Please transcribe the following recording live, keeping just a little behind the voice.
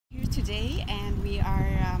today, and we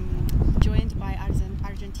are joined by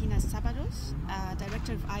Argentina Szabados,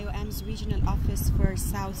 Director of IOM's Regional Office for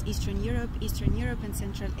Southeastern Europe, Eastern Europe and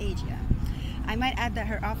Central Asia. I might add that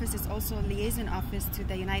her office is also a liaison office to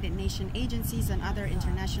the United Nations agencies and other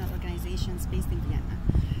international organizations based in Vienna.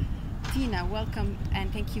 Tina, welcome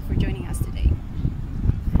and thank you for joining us today.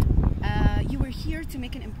 You were here to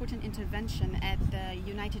make an important intervention at the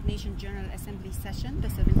United Nations General Assembly session, the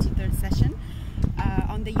 73rd session,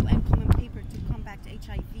 on the UN Common Paper to combat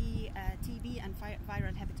HIV, TB and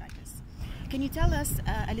viral hepatitis. Can you tell us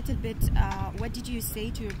a little bit, what did you say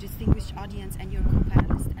to your distinguished audience and your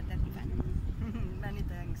co-panelists at that event? Many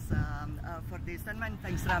thanks for this, and many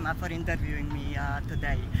thanks, Rama, for interviewing me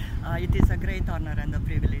today. It is a great honor and a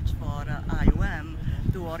privilege for IOM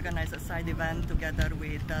to organize a side event together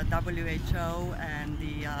with WHO and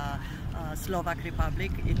the Slovak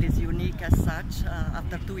Republic. It is unique as such,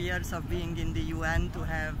 after 2 years of being in the UN, to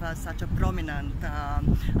have such a prominent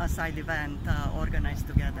side event organized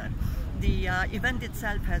together. The event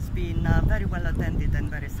itself has been very well attended and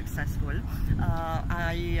very successful.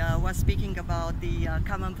 I was speaking about the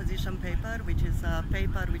Common Position Paper, which is a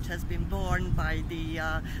paper which has been borne by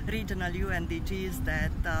the regional UNDGs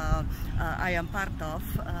that I am part of,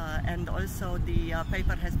 and also the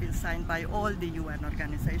paper has been signed by all the UN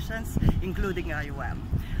organizations, including IOM.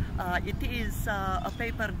 It is a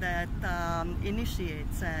paper that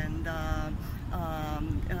initiates and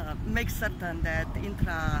makes certain that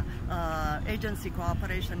intra-agency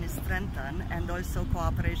cooperation is strengthened, and also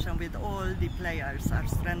cooperation with all the players are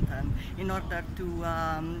strengthened in order to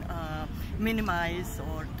minimize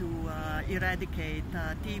or to eradicate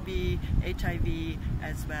TB, HIV,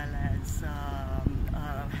 as well as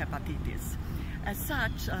hepatitis. As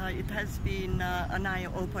such, it has been an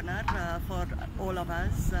eye-opener for all of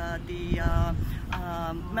us. The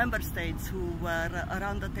member states who were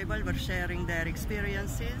around the table were sharing their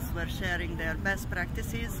experiences, were sharing their best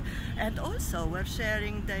practices, and also were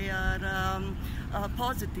sharing their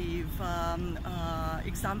positive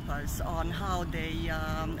examples on how they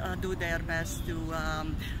do their best to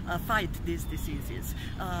fight these diseases.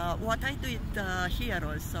 What I did here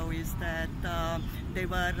also is that they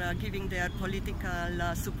were giving their political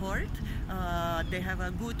support. They have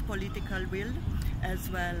a good political will, as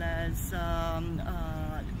well as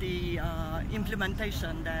the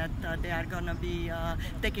implementation that they are going to be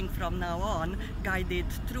taking from now on, guided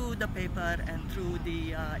through the paper and through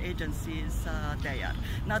the agencies there.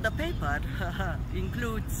 Now the paper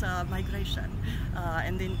includes migration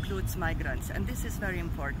and includes migrants, and this is very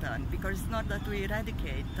important because in order to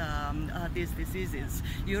eradicate these diseases,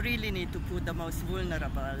 you really need to put the most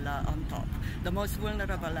vulnerable on top. The most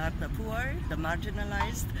vulnerable are the poor, the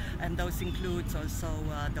marginalized, and those includes also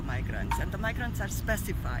the migrants. And the migrants are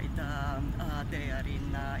specified there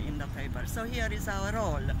in the paper. So here is our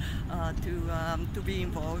role to be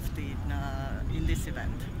involved in this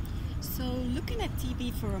event. So looking at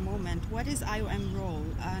TB for a moment, what is IOM role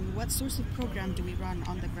and what sorts of program do we run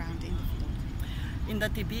on the ground in the field? In the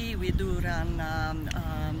TB, we do run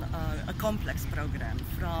a complex program,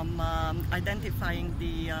 from identifying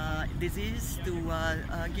the disease to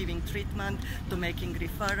giving treatment to making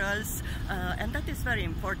referrals, and that is very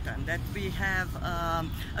important, that we have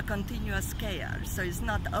a continuous care. So it's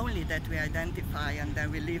not only that we identify and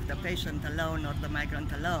then we leave the patient alone or the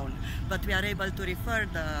migrant alone, but we are able to refer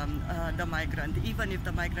the migrant, even if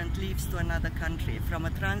the migrant leaves to another country, from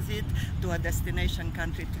a transit to a destination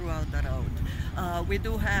country throughout the road. We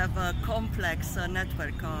do have a complex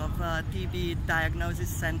network of TB diagnosis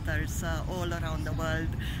centers all around the world,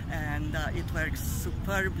 and it works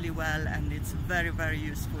superbly well, and it's very, very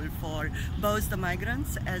useful for both the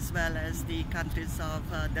migrants as well as the countries of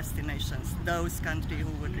destinations, those countries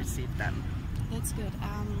who would receive them. That's good.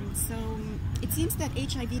 So it seems that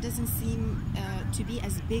HIV doesn't seem to be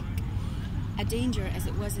as big a danger as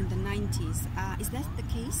it was in the 90s. Is that the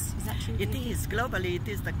case? Is that true? It is. Globally, it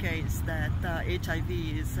is the case that HIV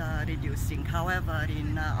is reducing. However,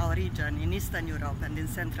 in our region, in Eastern Europe and in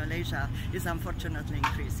Central Asia, is unfortunately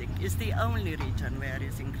increasing. It's the only region where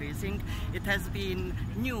it's increasing. It has been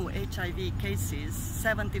new HIV cases,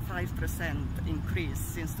 75% increase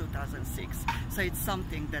since 2006. So it's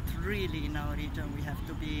something that really in our region we have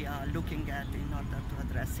to be looking at in order to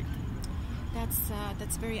address it.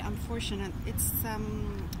 That's very unfortunate. It's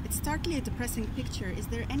starkly a depressing picture. Is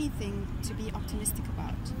there anything to be optimistic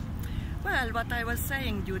about? Well, what I was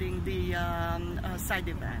saying during the side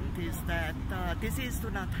event is that disease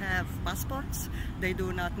do not have passports, they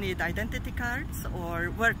do not need identity cards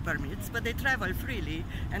or work permits, but they travel freely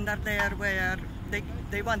and are there where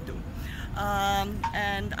they want to.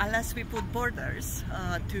 And unless we put borders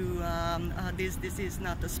to this disease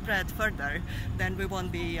not to spread further, then we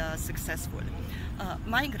won't be successful.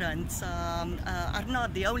 Migrants are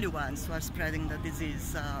not the only ones who are spreading the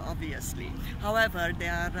disease, obviously. However, they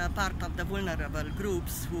are part of the vulnerable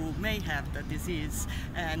groups who may have the disease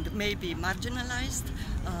and may be marginalized,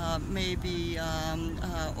 may be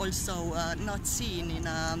also not seen in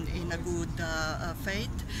a good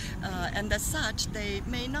faith, and as such they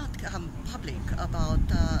may not come public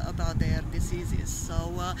about their diseases.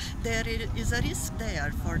 So there is a risk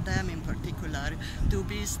there for them in particular to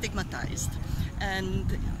be stigmatized.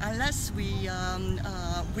 And unless we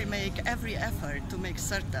make every effort to make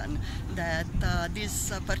certain that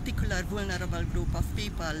this particular vulnerable group of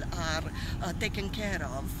people are taken care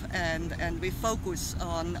of, and we focus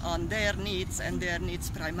on their needs and their needs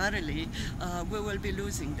primarily, we will be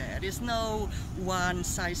losing. There is no one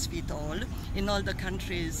size fits all. In all the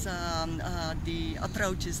countries the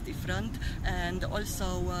approach is different, and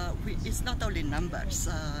also it's not only numbers,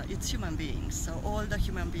 it's human beings. So all the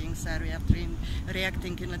human beings are reacting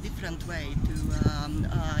in a different way to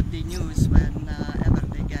the news whenever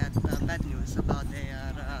they get bad news about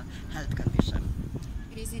their health condition.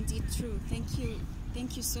 It is indeed true. Thank you.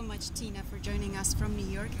 Thank you so much, Tina, for joining us from New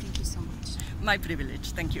York. Thank you so much. My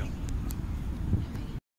privilege. Thank you.